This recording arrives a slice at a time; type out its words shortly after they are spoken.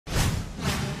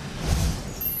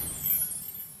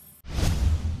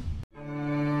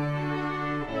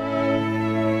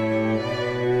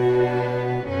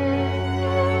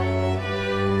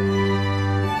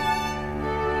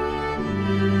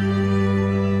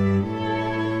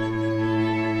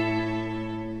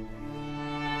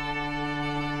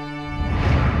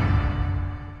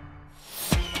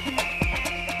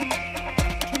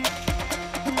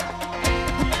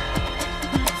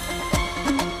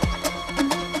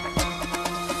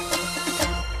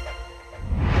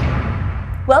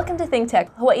Welcome to Think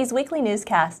Tech, Hawaii's weekly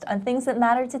newscast on things that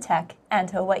matter to tech and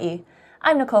to Hawaii.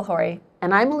 I'm Nicole Hori.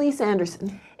 And I'm Elise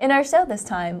Anderson. In our show this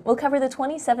time, we'll cover the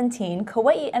 2017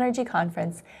 Kauai Energy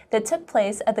Conference that took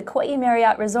place at the Kauai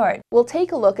Marriot Resort. We'll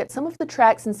take a look at some of the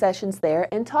tracks and sessions there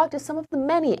and talk to some of the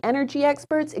many energy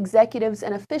experts, executives,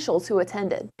 and officials who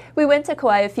attended. We went to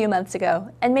Kauai a few months ago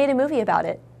and made a movie about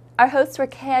it. Our hosts were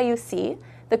KIUC,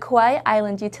 the Kauai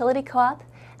Island Utility Co-op,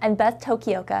 and Beth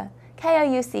Tokioka,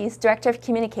 KIUC's Director of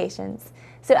Communications.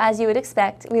 So as you would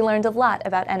expect, we learned a lot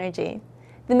about energy.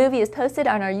 The movie is posted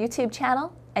on our YouTube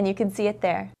channel, and you can see it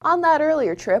there. On that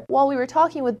earlier trip, while we were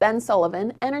talking with Ben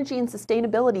Sullivan, Energy and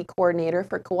Sustainability Coordinator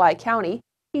for Kauai County,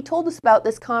 he told us about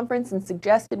this conference and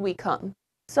suggested we come.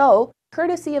 So,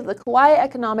 courtesy of the Kauai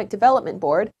Economic Development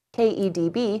Board,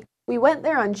 KEDB, we went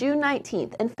there on June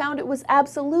 19th and found it was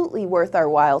absolutely worth our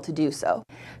while to do so.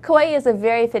 Kauai is a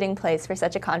very fitting place for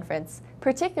such a conference,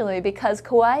 particularly because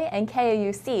Kauai and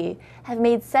KIUC have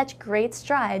made such great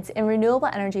strides in renewable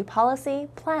energy policy,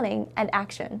 planning, and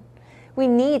action. We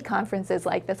need conferences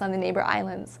like this on the neighbor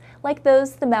islands, like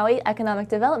those the Maui Economic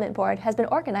Development Board has been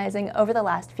organizing over the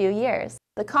last few years.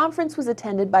 The conference was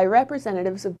attended by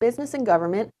representatives of business and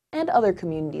government and other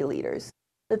community leaders.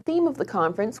 The theme of the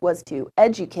conference was to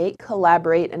educate,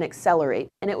 collaborate, and accelerate,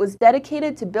 and it was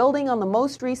dedicated to building on the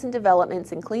most recent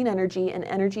developments in clean energy and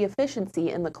energy efficiency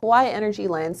in the Kauai energy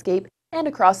landscape and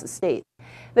across the state.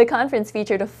 The conference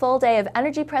featured a full day of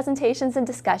energy presentations and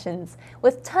discussions,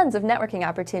 with tons of networking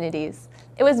opportunities.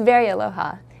 It was very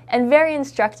aloha and very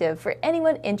instructive for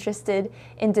anyone interested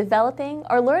in developing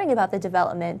or learning about the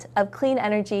development of clean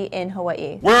energy in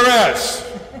Hawaii. Whereas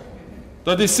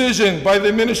the decision by the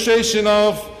administration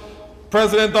of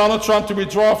President Donald Trump to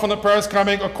withdraw from the Paris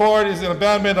Climate Accord is an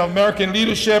abandonment of American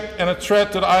leadership and a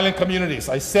threat to the island communities.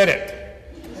 I said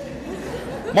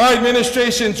it. My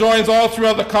administration joins all three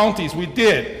other counties. We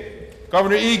did.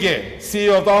 Governor Ige,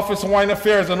 CEO of the Office of Hawaiian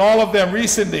Affairs, and all of them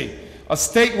recently, a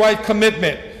statewide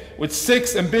commitment with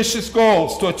 6 ambitious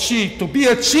goals to be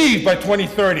achieved by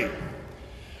 2030.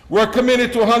 We're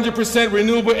committed to a 100%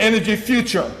 renewable energy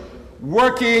future,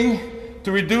 working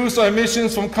to reduce our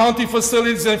emissions from county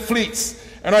facilities and fleets,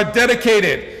 and are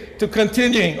dedicated to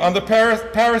continuing on the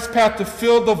Paris path to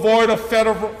fill the void of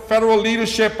federal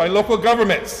leadership by local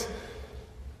governments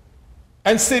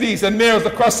and cities and mayors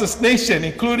across this nation,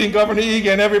 including Governor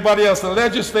Ige and everybody else, the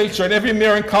legislature and every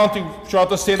mayor and county throughout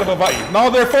the state of Hawaii.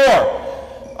 Now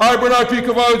therefore, I, Bernard P.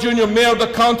 Carvalho Jr., Mayor of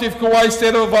the County of Kauai,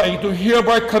 State of Hawaii, do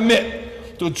hereby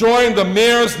commit to join the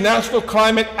Mayor's National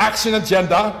Climate Action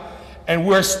Agenda, and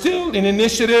we're still in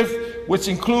initiative which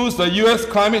includes the U.S.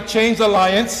 Climate Change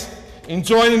Alliance. In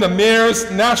joining the Mayor's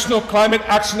National Climate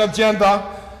Action Agenda,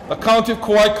 the County of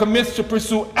Kauai commits to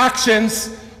pursue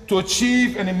actions to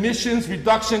achieve an emissions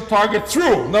reduction target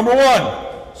through, number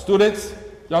 1, students,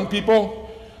 young people,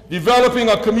 developing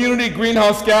a community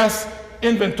greenhouse gas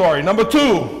inventory. Number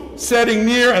 2, setting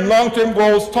near and long-term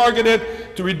goals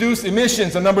targeted to reduce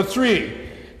emissions. And number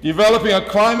 3, developing a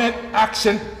climate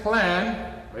action plan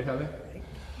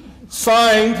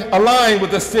aligned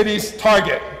with the city's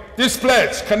target. This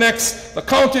pledge connects the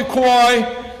County of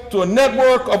Kauai to a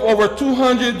network of over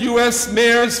 200 U.S.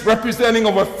 mayors representing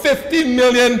over 50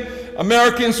 million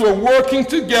Americans who are working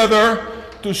together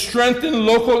to strengthen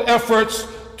local efforts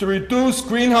to reduce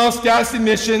greenhouse gas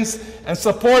emissions and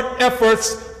support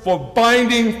efforts for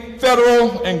binding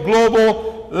federal and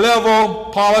global level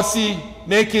policy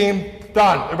making.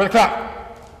 Done. Everybody clap.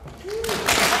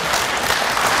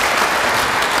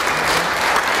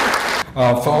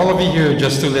 For all of you here,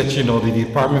 just to let you know, the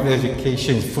Department of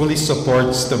Education fully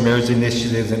supports the Mayor's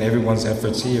initiatives and everyone's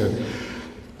efforts here.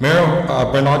 Mayor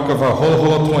Bernard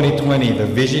Carvalho 2020, the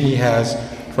vision he has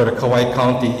for the Kauai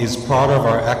County, is part of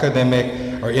our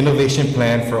our innovation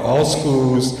plan for all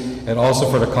schools and also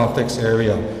for the complex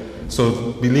area.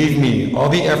 So believe me, all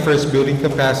the efforts building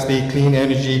capacity, clean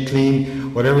energy,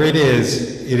 clean whatever it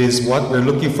is what we're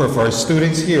looking for our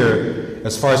students here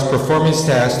as far as performance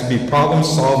tasks to be problem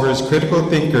solvers, critical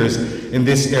thinkers in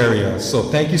this area. So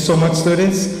thank you so much,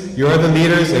 students. You are the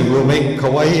leaders and we'll make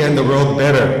Kauai and the world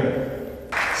better.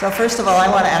 So first of all, I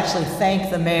want to actually thank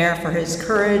the mayor for his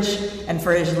courage and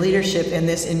for his leadership in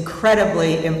this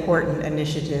incredibly important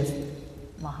initiative.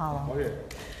 Mahalo. Oh,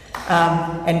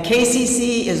 yeah. And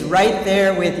KCC is right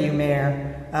there with you, Mayor.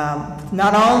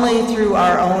 Not only through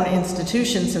our own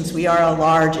institution, since we are a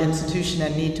large institution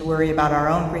and need to worry about our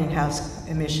own greenhouse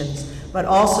emissions, but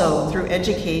also through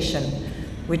education,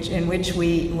 in which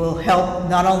we will help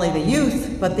not only the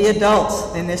youth, but the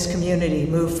adults in this community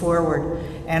move forward,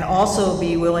 and also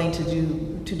be willing to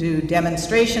do to do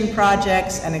demonstration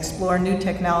projects and explore new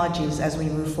technologies as we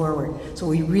move forward. So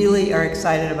we really are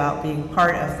excited about being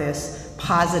part of this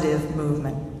positive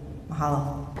movement.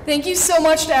 Mahalo. Thank you so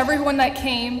much to everyone that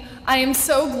came. I am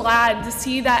so glad to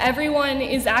see that everyone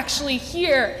is actually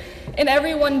here and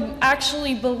everyone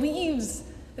actually believes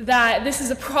that this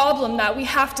is a problem that we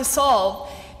have to solve,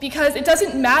 because it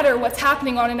doesn't matter what's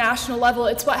happening on a national level,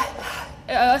 it's what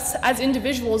us as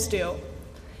individuals do.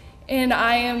 And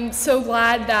I am so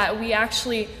glad that we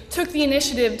actually took the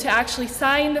initiative to actually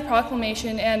sign the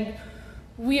proclamation, and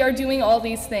we are doing all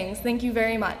these things. Thank you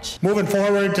very much. Moving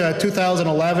forward to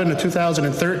 2011 to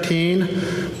 2013,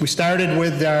 we started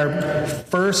with our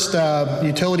first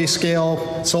utility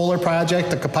scale solar project,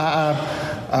 the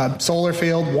Kapa'a solar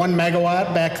field, 1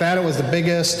 megawatt. Back then it was the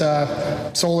biggest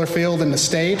solar field in the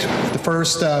state, the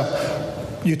first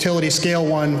utility scale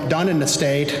one done in the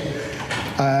state.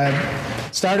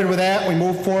 Started with that, we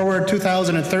moved forward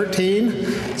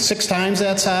 2013, 6 times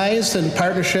that size, in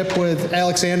partnership with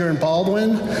Alexander and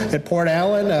Baldwin at Port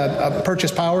Allen, a purchase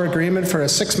power agreement for a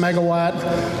 6 megawatt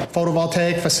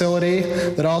photovoltaic facility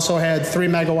that also had 3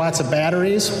 megawatts of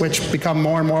batteries, which become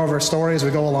more and more of our story as we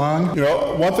go along. You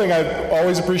know, one thing I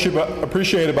always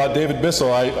appreciate about David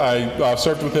Bissell, I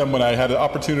served with him when I had an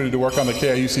opportunity to work on the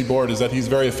KIUC board, is that he's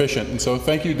very efficient. And so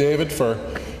thank you, David, for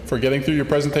getting through your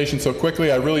presentation so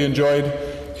quickly. I really enjoyed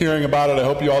hearing about it. I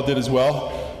hope you all did as well.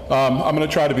 I'm going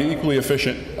to try to be equally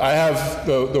efficient. I have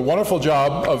the wonderful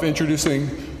job of introducing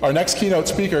our next keynote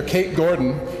speaker, Kate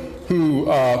Gordon, who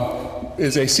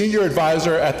is a senior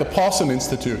advisor at the Paulson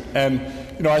Institute. And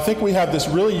you know, I think we have this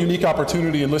really unique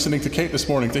opportunity in listening to Kate this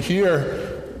morning to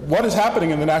hear what is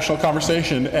happening in the national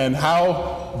conversation and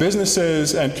how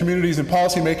businesses and communities and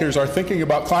policymakers are thinking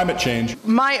about climate change.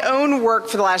 My own work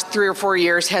for the last 3 or 4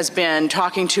 years has been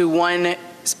talking to one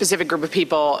specific group of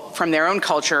people from their own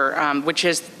culture, which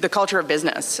is the culture of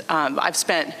business. I've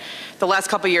spent the last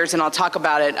couple of years, and I'll talk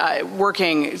about it,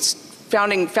 working as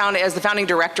the founding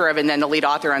director of and then the lead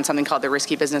author on something called the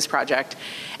Risky Business Project.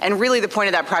 And really the point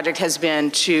of that project has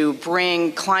been to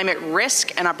bring climate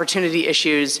risk and opportunity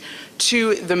issues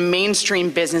to the mainstream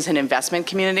business and investment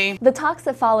community. The talks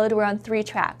that followed were on 3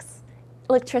 tracks: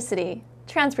 electricity,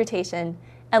 transportation,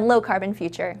 and low carbon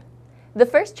future. The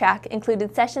first track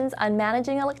included sessions on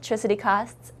managing electricity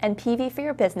costs and PV for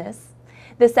your business.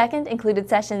 The second included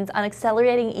sessions on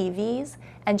accelerating EVs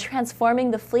and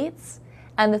transforming the fleets.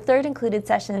 And the third included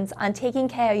sessions on taking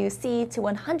KIUC to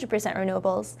 100%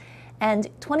 renewables and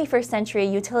 21st century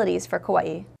utilities for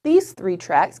Kauai. These 3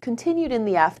 tracks continued in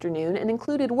the afternoon and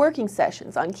included working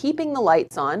sessions on keeping the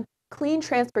lights on, clean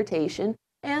transportation,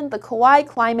 and the Kauai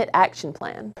Climate Action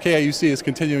Plan. KIUC is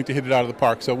continuing to hit it out of the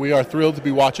park, so we are thrilled to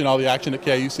be watching all the action at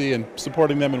KIUC and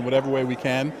supporting them in whatever way we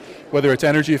can, whether it's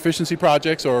energy efficiency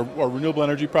projects or renewable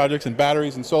energy projects and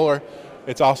batteries and solar.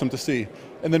 It's awesome to see.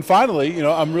 And then finally, you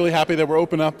know, I'm really happy that we're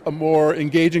opening up a more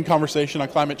engaging conversation on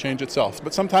climate change itself.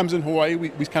 But sometimes in Hawaii, we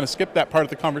kind of skip that part of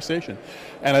the conversation.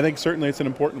 And I think certainly it's an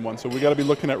important one. So we got to be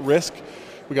looking at risk.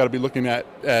 We got to be looking at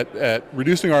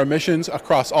reducing our emissions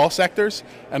across all sectors.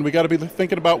 And we got to be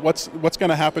thinking about what's going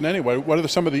to happen anyway. What are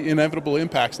some of the inevitable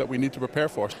impacts that we need to prepare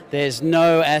for? There's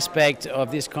no aspect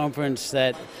of this conference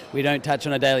that we don't touch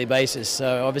on a daily basis.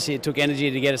 So obviously it took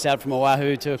energy to get us out from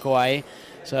Oahu to Kauai.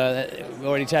 So we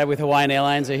already chatted with Hawaiian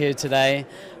Airlines are here today.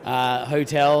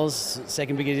 Hotels,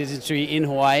 second biggest industry in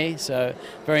Hawaii, so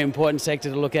very important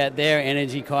sector to look at their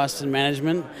energy costs and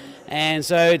management. And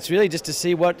so it's really just to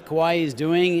see what Kauai is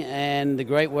doing and the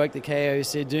great work that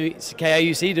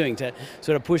KIUC doing to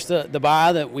sort of push the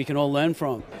bar that we can all learn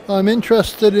from. I'm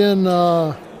interested in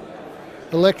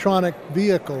electronic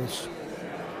vehicles.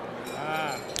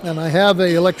 And I have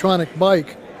an electronic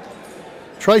bike,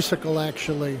 tricycle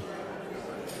actually,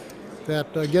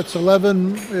 that gets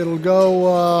it'll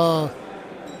go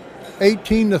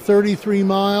 18 to 33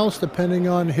 miles depending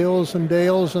on hills and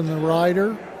dales and the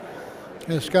rider.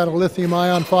 And it's got a lithium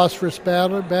ion phosphorus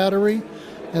battery,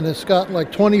 and it's got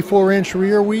like 24-inch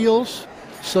rear wheels,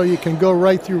 so you can go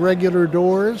right through regular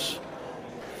doors.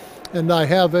 And I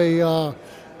have a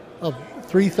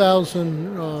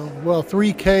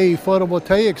 3K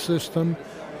photovoltaic system,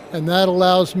 and that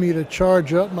allows me to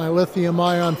charge up my lithium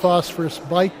ion phosphorus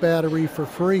bike battery for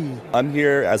free. I'm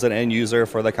here as an end user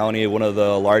for the county, one of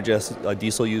the largest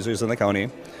diesel users in the county.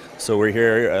 So we're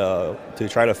here to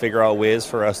try to figure out ways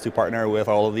for us to partner with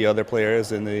all of the other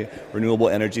players in the renewable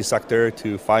energy sector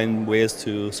to find ways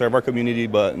to serve our community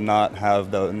but not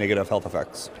have the negative health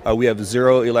effects. We have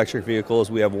 0 electric vehicles.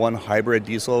 We have 1 hybrid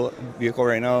diesel vehicle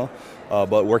right now.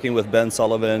 But working with Ben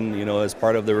Sullivan, as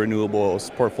part of the renewables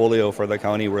portfolio for the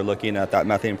county, we're looking at that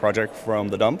methane project from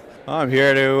the dump. I'm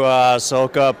here to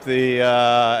soak up the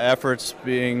efforts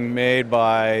being made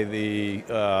by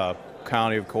the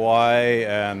County of Kauai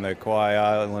and the Kauai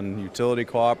Island Utility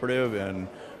Cooperative in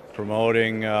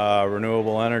promoting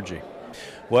renewable energy.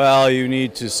 Well, you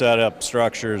need to set up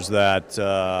structures that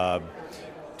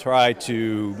try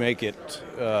to make it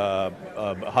a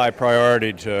high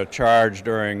priority to charge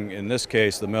during, in this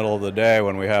case, the middle of the day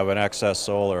when we have an excess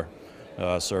solar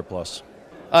surplus.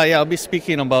 Yeah, I'll be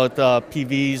speaking about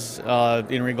PVs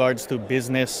in regards to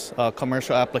business,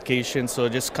 commercial applications. So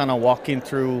just kind of walking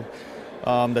through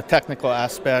the technical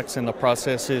aspects and the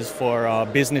processes for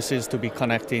businesses to be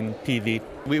connecting PV.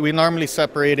 We normally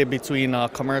separate it between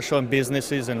commercial and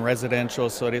businesses and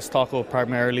residential, so this talk will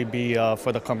primarily be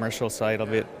for the commercial side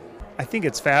of it. I think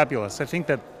it's fabulous. I think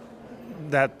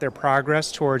that their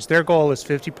progress towards their goal is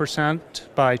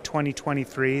 50% by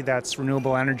 2023. That's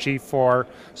renewable energy for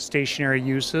stationary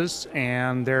uses,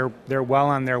 and they're well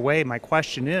on their way. My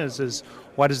question is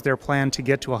what is their plan to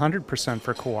get to 100%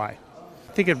 for Kauai?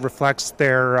 I think it reflects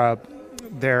their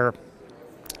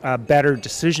better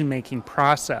decision-making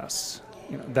process,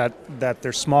 that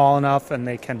they're small enough and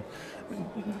they can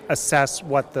assess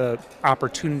what the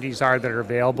opportunities are that are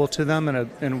available to them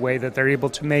in a way that they're able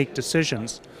to make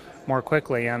decisions more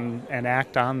quickly and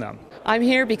act on them. I'm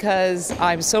here because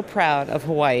I'm so proud of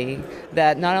Hawaii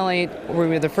that not only were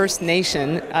we the first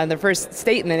nation, the first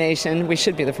state in the nation, we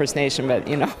should be the first nation, but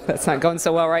that's not going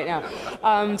so well right now,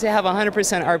 to have 100%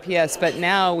 RPS, but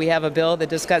now we have a bill that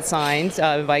just got signed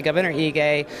by Governor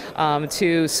Ige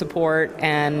to support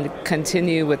and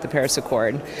continue with the Paris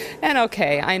Accord. And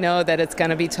okay, I know that it's going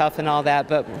to be tough and all that,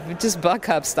 but just buck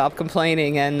up, stop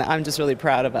complaining, and I'm just really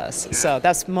proud of us. So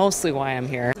that's mostly why I'm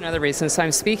here. Another reason, so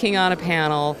I'm speaking on a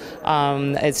panel.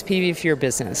 It's PV for your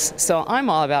business. So I'm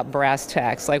all about brass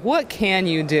tacks. Like, what can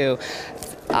you do?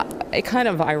 Kind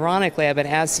of ironically, I've been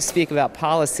asked to speak about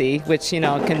policy, which,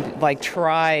 can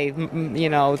try,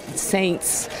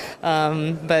 saints.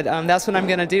 But that's what I'm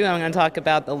going to do. I'm going to talk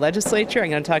about the legislature. I'm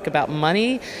going to talk about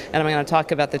money, and I'm going to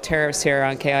talk about the tariffs here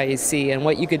on KIUC and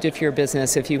what you could do for your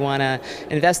business if you want to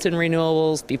invest in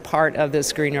renewables, be part of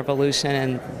this green revolution,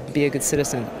 and be a good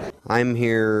citizen. I'm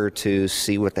here to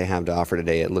see what they have to offer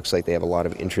today. It looks like they have a lot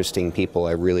of interesting people.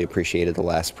 I really appreciated the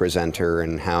last presenter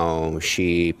and how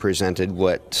she presented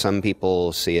what some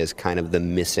people see as kind of the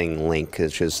missing link,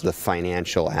 which is the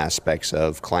financial aspects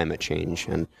of climate change.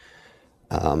 And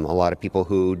a lot of people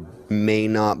who may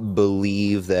not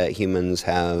believe that humans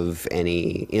have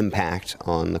any impact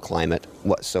on the climate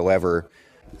whatsoever.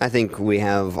 I think we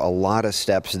have a lot of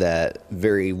steps that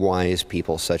very wise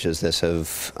people such as this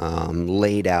have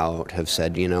laid out, have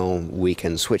said, we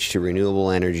can switch to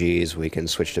renewable energies, we can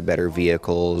switch to better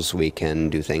vehicles, we can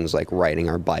do things like riding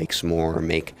our bikes more,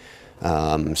 make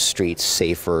streets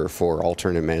safer for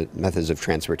alternate methods of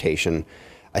transportation.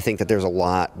 I think that there's a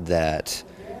lot that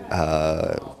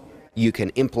you can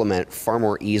implement far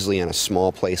more easily in a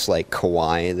small place like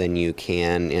Kauai than you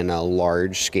can in a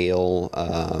large-scale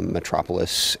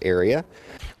metropolis area.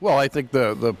 Well, I think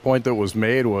the point that was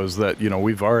made was that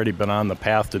we've already been on the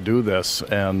path to do this,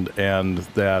 and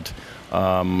that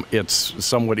it's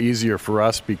somewhat easier for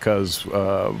us because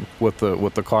with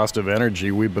the cost of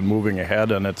energy, we've been moving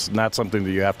ahead, and it's not something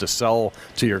that you have to sell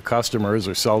to your customers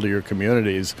or sell to your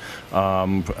communities.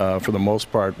 For the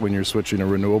most part, when you're switching to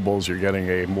renewables, you're getting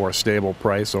a more stable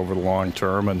price over the long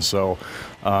term, and so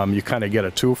you kind of get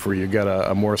a twofer. You get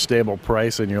a more stable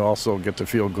price, and you also get to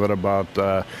feel good about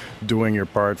doing your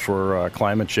part for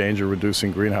climate change or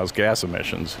reducing greenhouse gas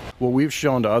emissions. What we've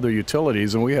shown to other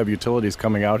utilities, and we have utilities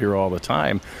coming out here all the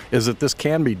time, is that this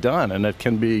can be done, and it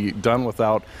can be done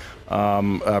without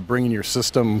bringing your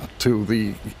system to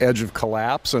the edge of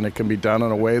collapse, and it can be done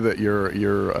in a way that you're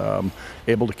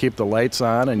able to keep the lights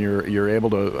on, and you're able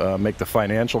to make the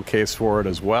financial case for it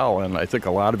as well. And I think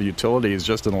a lot of utilities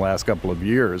just in the last couple of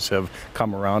years have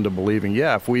come around to believing,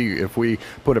 yeah, if we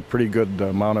put a pretty good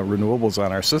amount of renewables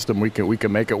on our system, we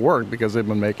can make it work, because they've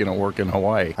been making it work in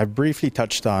Hawaii. I briefly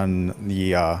touched on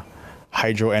the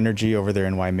hydro energy over there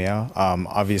in Waimea.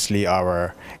 Obviously,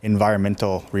 our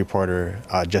environmental reporter,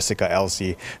 Jessica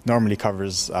Elsie, normally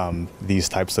covers these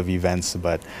types of events,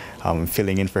 but I'm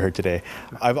filling in for her today.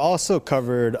 I've also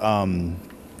covered, I've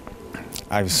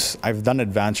done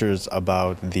adventures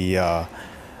about the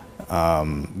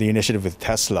The initiative with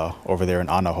Tesla over there in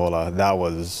Anahola, that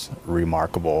was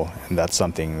remarkable, and that's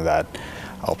something that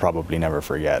I'll probably never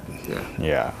forget.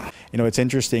 Yeah. You know, it's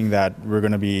interesting that we're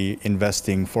going to be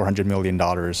investing $400 million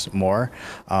more,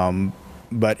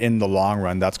 but in the long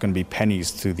run, that's going to be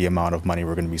pennies to the amount of money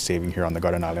we're going to be saving here on the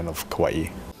Garden Island of Kauai.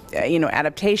 You know,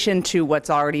 adaptation to what's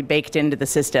already baked into the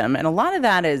system. And a lot of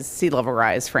that is sea level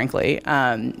rise, frankly,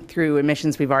 through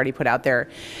emissions we've already put out there.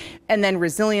 And then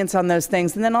resilience on those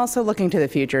things, and then also looking to the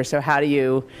future. So how do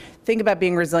you think about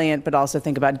being resilient, but also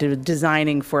think about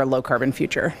designing for a low carbon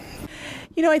future?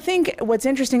 You know, I think what's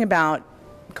interesting about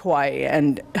Kauai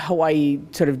and Hawaii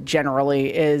sort of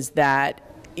generally is that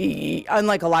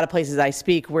unlike a lot of places I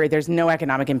speak where there's no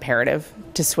economic imperative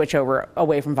to switch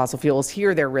away from fossil fuels,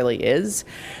 here there really is.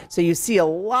 So you see a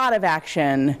lot of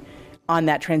action on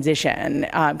that transition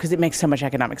because it makes so much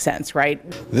economic sense, right?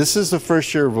 This is the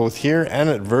first year both here and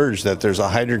at Verge that there's a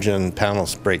hydrogen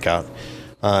panels breakout.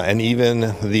 And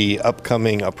even the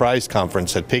upcoming Uprise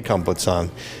conference that Paycom puts on,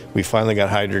 we finally got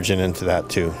hydrogen into that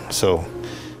too. So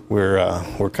we're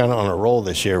kind of on a roll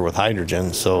this year with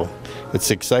hydrogen. So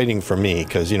it's exciting for me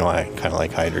because, you know, I kind of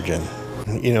like hydrogen.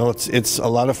 You know, it's a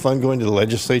lot of fun going to the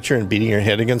legislature and beating your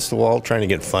head against the wall trying to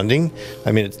get funding.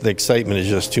 I mean, the excitement is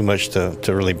just too much to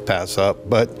really pass up.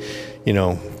 But, you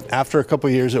know, after a couple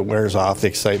of years it wears off, the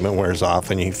excitement wears off,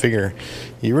 and you figure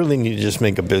you really need to just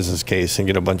make a business case and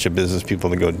get a bunch of business people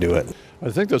to go do it. I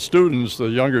think the students, the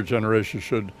younger generation,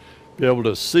 should be able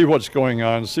to see what's going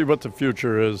on, see what the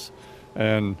future is,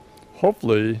 and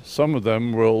hopefully some of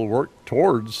them will work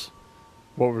towards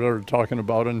what we're talking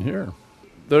about in here.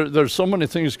 There's so many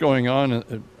things going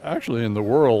on actually in the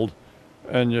world,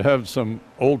 and you have some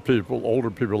older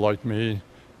people like me,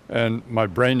 and my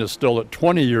brain is still at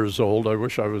 20 years old. I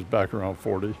wish I was back around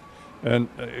 40. And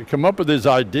come up with these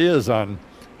ideas on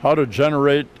how to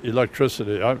generate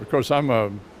electricity. Of course,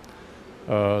 I'm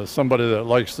somebody that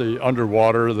likes the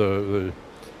underwater,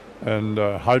 and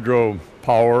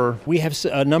hydropower. We have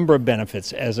a number of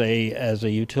benefits as a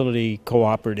utility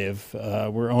cooperative.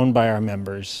 We're owned by our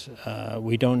members.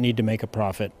 We don't need to make a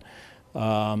profit.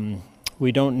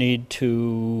 We don't need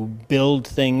to build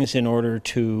things in order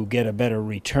to get a better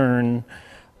return.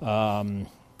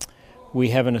 We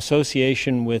have an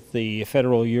association with the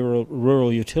Federal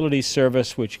Rural Utilities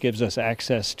Service, which gives us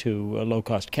access to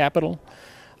low-cost capital.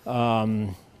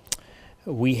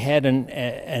 We had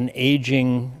an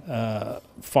aging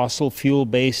fossil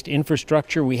fuel-based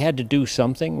infrastructure. We had to do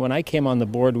something. When I came on the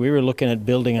board, we were looking at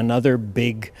building another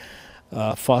big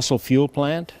fossil fuel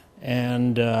plant.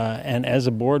 And as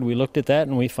a board, we looked at that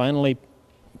and we finally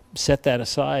set that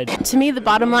aside. To me, the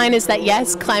bottom line is that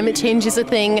yes, climate change is a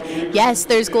thing. Yes,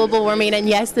 there's global warming, and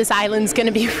yes, this island's going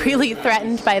to be really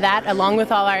threatened by that, along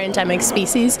with all our endemic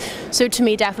species. So to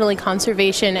me, definitely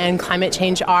conservation and climate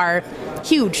change are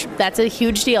huge. That's a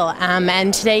huge deal.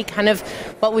 And today, kind of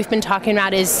what we've been talking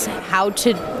about is how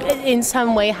to, in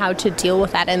some way, how to deal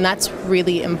with that. And that's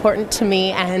really important to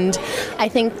me. And I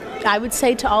think I would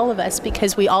say to all of us,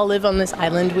 because we all live on this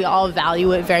island, we all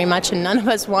value it very much, and none of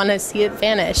us want to see it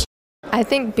vanish. I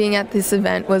think being at this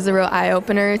event was a real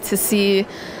eye-opener to see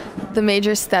the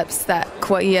major steps that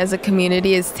Kauai as a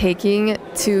community is taking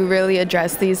to really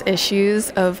address these issues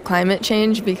of climate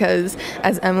change, because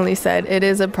as Emily said, it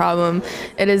is a problem,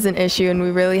 it is an issue, and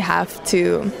we really have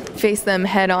to face them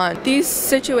head on. These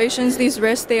situations, these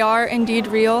risks, they are indeed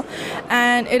real,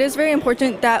 and it is very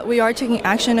important that we are taking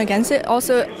action against it,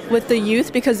 also with the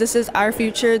youth, because this is our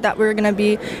future that we're going to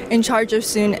be in charge of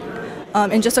soon.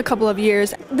 In just a couple of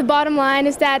years. The bottom line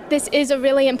is that this is a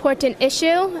really important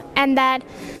issue, and that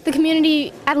the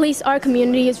community, at least our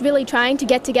community, is really trying to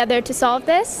get together to solve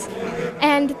this.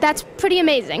 And that's pretty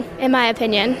amazing, in my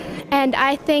opinion. And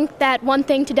I think that one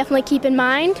thing to definitely keep in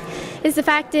mind is the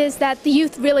fact is that the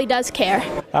youth really does care.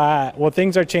 Well,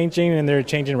 things are changing, and they're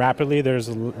changing rapidly. There's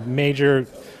major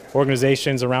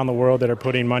organizations around the world that are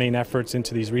putting money and efforts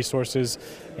into these resources.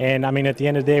 And I mean, at the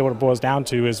end of the day, what it boils down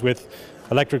to is with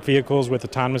electric vehicles, with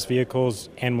autonomous vehicles,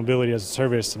 and mobility as a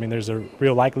service, I mean, there's a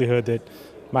real likelihood that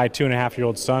my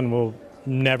 2.5-year-old son will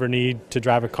never need to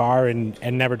drive a car and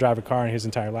never drive a car in his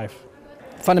entire life.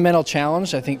 Fundamental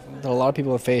challenge I think that a lot of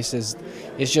people have faced is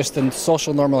just the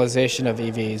social normalization of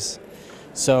EVs.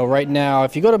 So right now,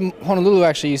 if you go to Honolulu,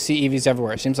 actually you see EVs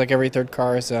everywhere. It seems like every third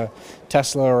car is a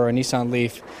Tesla or a Nissan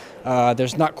Leaf.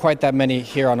 There's not quite that many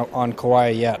here on Kauai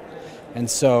yet. And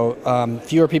so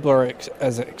fewer people are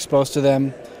as exposed to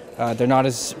them. They're not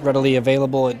as readily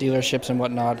available at dealerships and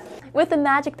whatnot. With the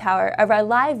magic power of our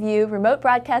live view remote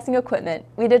broadcasting equipment,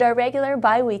 we did our regular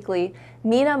bi-weekly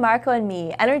Mina, Marco, and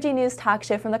Me, Energy News talk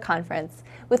show from the conference,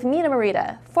 with Mina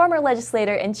Morita, former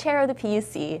legislator and chair of the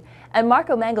PUC, and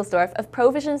Marco Mangelsdorf of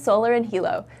Provision Solar and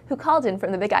Hilo, who called in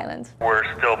from the Big Island. We're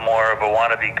still more of a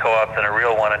wannabe co-op than a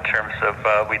real one in terms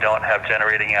of we don't have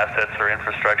generating assets or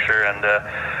infrastructure, and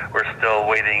we're still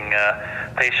waiting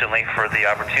patiently for the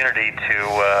opportunity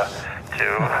to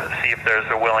see if there's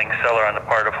a willing seller on the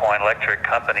part of Hawaiian Electric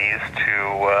companies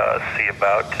to see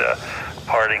about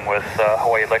parting with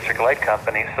Hawaii Electric Light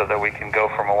Company so that we can go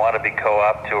from a wannabe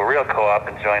co-op to a real co-op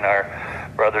and join our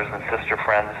brothers and sister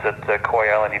friends at Kauai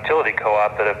Island Utility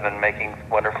Co-op that have been making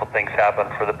wonderful things happen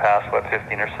for the past,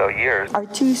 15 or so years. Our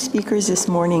two speakers this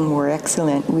morning were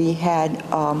excellent. We had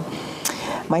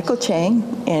Michael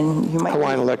Chang, and you might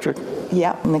Hawaiian Electric.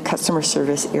 Yeah, in the customer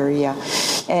service area.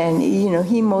 And,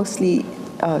 he mostly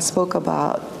spoke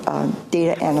about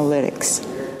data analytics,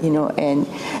 and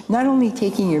not only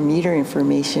taking your meter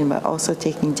information, but also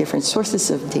taking different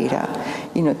sources of data,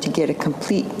 to get a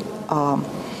complete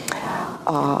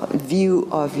view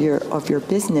of your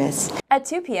business. At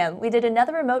 2 p.m., we did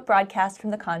another remote broadcast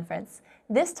from the conference,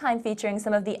 this time featuring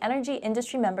some of the energy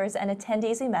industry members and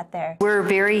attendees we met there. We're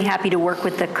very happy to work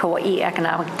with the Kauai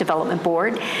Economic Development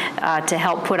Board to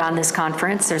help put on this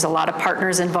conference. There's a lot of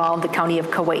partners involved, the County of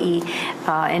Kauai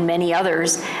and many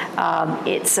others.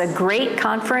 It's a great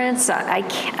conference. I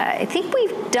think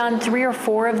we've done 3 or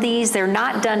 4 of these. They're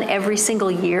not done every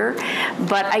single year,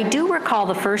 but I do recall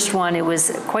the first one. It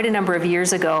was quite a number of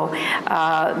years ago,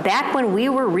 back when we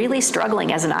were really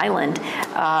struggling as an island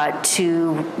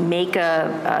to make a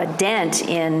dent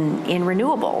in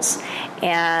renewables.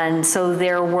 And so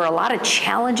there were a lot of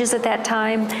challenges at that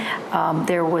time.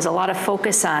 There was a lot of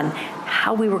focus on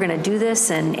how we were going to do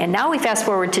this, and now we fast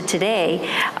forward to today.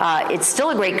 It's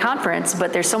still a great conference,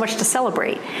 but there's so much to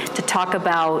celebrate, to talk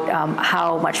about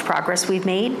how much progress we've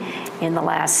made in the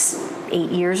last 8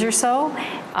 years or so,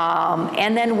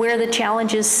 and then where the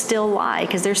challenges still lie,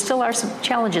 because there still are some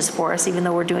challenges for us, even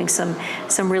though we're doing some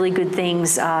really good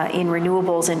things in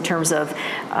renewables in terms of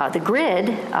the grid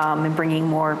and bringing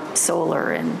more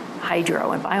solar and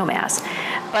hydro and biomass.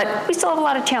 But we still have a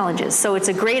lot of challenges. So it's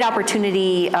a great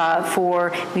opportunity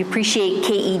we appreciate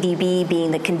KEDB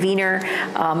being the convener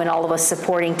and all of us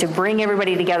supporting to bring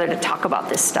everybody together to talk about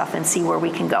this stuff and see where we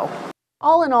can go.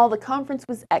 All in all, the conference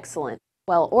was excellent,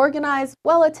 well organized,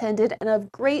 well attended, and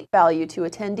of great value to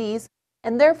attendees,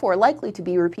 and therefore likely to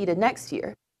be repeated next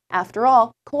year. After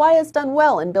all, Kauai has done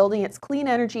well in building its clean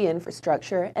energy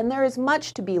infrastructure, and there is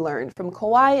much to be learned from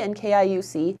Kauai and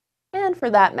KIUC, and for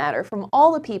that matter, from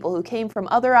all the people who came from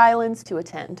other islands to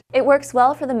attend. It works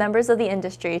well for the members of the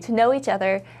industry to know each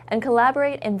other and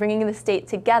collaborate in bringing the state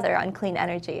together on clean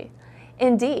energy.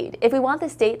 Indeed, if we want the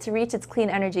state to reach its clean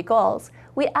energy goals,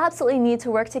 we absolutely need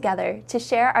to work together to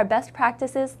share our best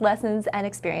practices, lessons, and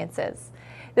experiences.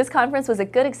 This conference was a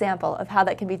good example of how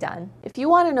that can be done. If you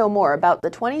want to know more about the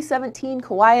 2017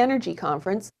 Kauai Energy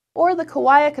Conference or the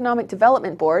Kauai Economic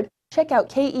Development Board, check out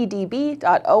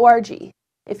kedb.org.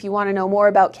 If you want to know more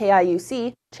about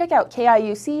KIUC, check out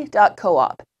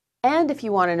kiuc.coop. And if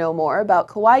you want to know more about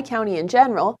Kauai County in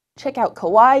general, check out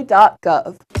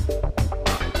kauai.gov.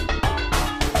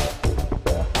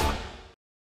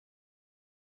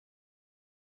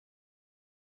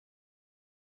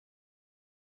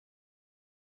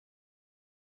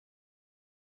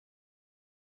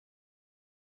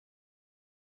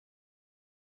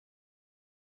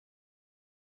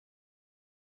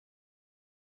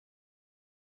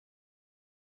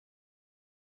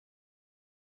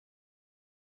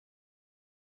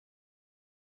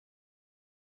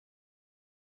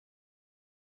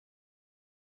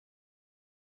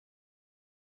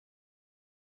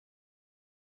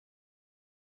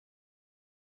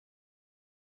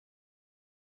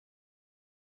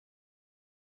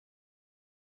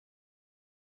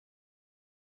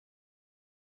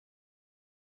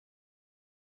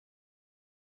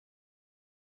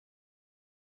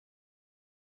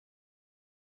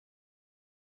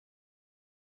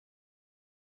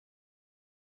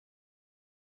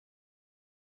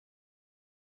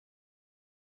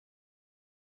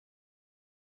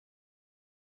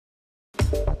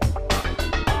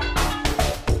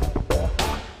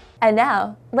 And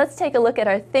now, let's take a look at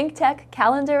our ThinkTech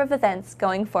calendar of events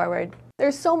going forward.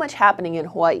 There's so much happening in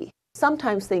Hawaii.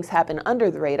 Sometimes things happen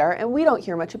under the radar and we don't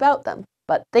hear much about them,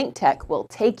 but ThinkTech will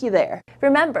take you there.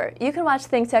 Remember, you can watch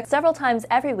ThinkTech several times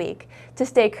every week to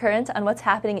stay current on what's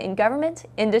happening in government,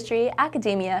 industry,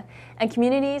 academia, and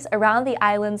communities around the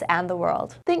islands and the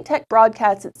world. ThinkTech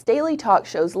broadcasts its daily talk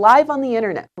shows live on the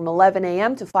internet from 11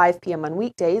 a.m. to 5 p.m. on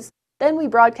weekdays, Then we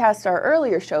broadcast our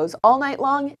earlier shows all night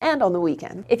long and on the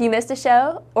weekend. If you missed a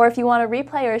show, or if you want to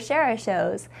replay or share our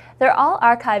shows, they're all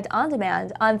archived on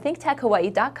demand on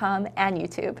thinktechhawaii.com and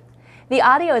YouTube. The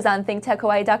audio is on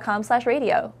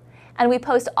thinktechhawaii.com/radio. And we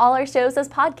post all our shows as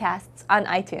podcasts on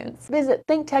iTunes. Visit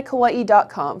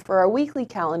thinktechhawaii.com for our weekly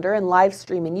calendar and live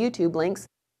stream and YouTube links,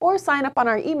 or sign up on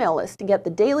our email list to get the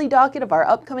daily docket of our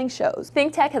upcoming shows.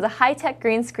 ThinkTech has a high-tech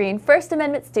green screen First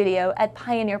Amendment studio at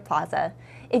Pioneer Plaza.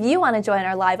 If you want to join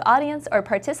our live audience or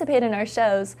participate in our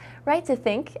shows, write to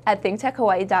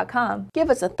think@thinktechhawaii.com. Give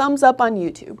us a thumbs up on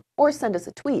YouTube, or send us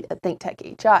a tweet at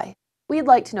ThinkTechHI. We'd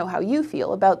like to know how you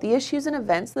feel about the issues and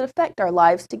events that affect our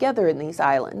lives together in these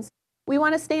islands. We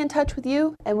want to stay in touch with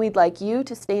you, and we'd like you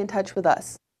to stay in touch with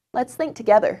us. Let's think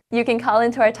together. You can call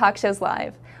into our talk shows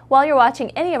live. While you're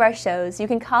watching any of our shows, you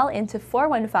can call into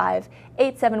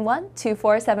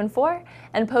 415-871-2474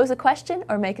 and pose a question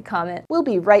or make a comment. We'll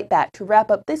be right back to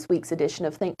wrap up this week's edition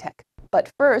of Think Tech. But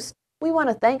first, we want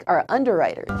to thank our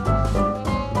underwriters.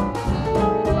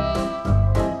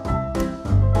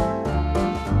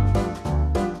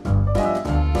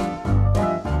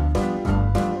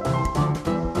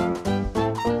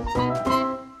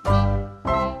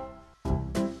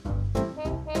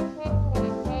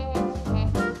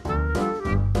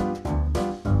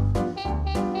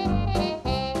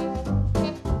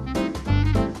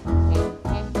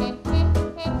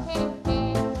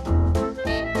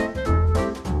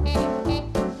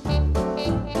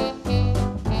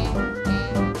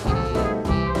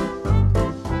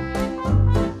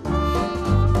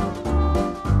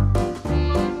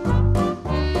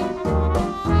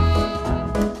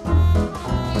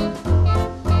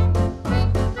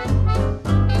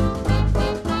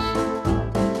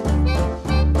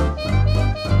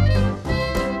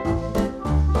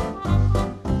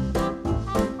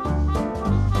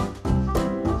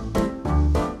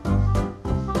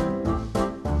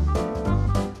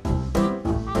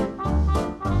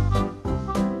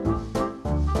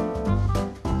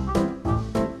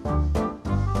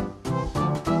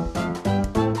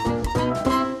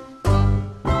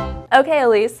 Okay,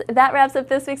 Elise, that wraps up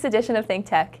this week's edition of Think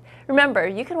Tech. Remember,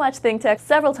 you can watch Think Tech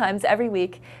several times every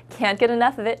week. Can't get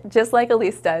enough of it, just like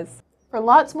Elise does. For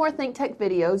lots more Think Tech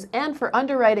videos and for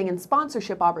underwriting and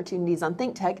sponsorship opportunities on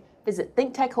Think Tech, visit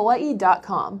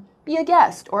thinktechhawaii.com. Be a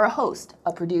guest or a host,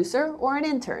 a producer or an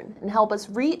intern, and help us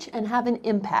reach and have an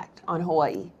impact on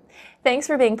Hawaii. Thanks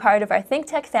for being part of our Think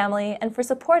Tech family and for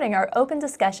supporting our open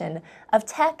discussion of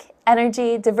tech,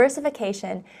 energy,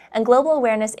 diversification, and global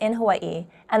awareness in Hawaii,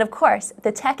 and of course,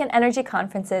 the tech and energy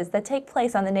conferences that take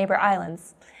place on the neighbor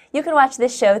islands. You can watch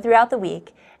this show throughout the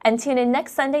week and tune in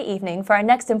next Sunday evening for our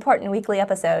next important weekly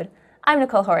episode. I'm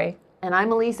Nicole Hori. And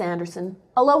I'm Elise Anderson.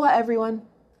 Aloha, everyone.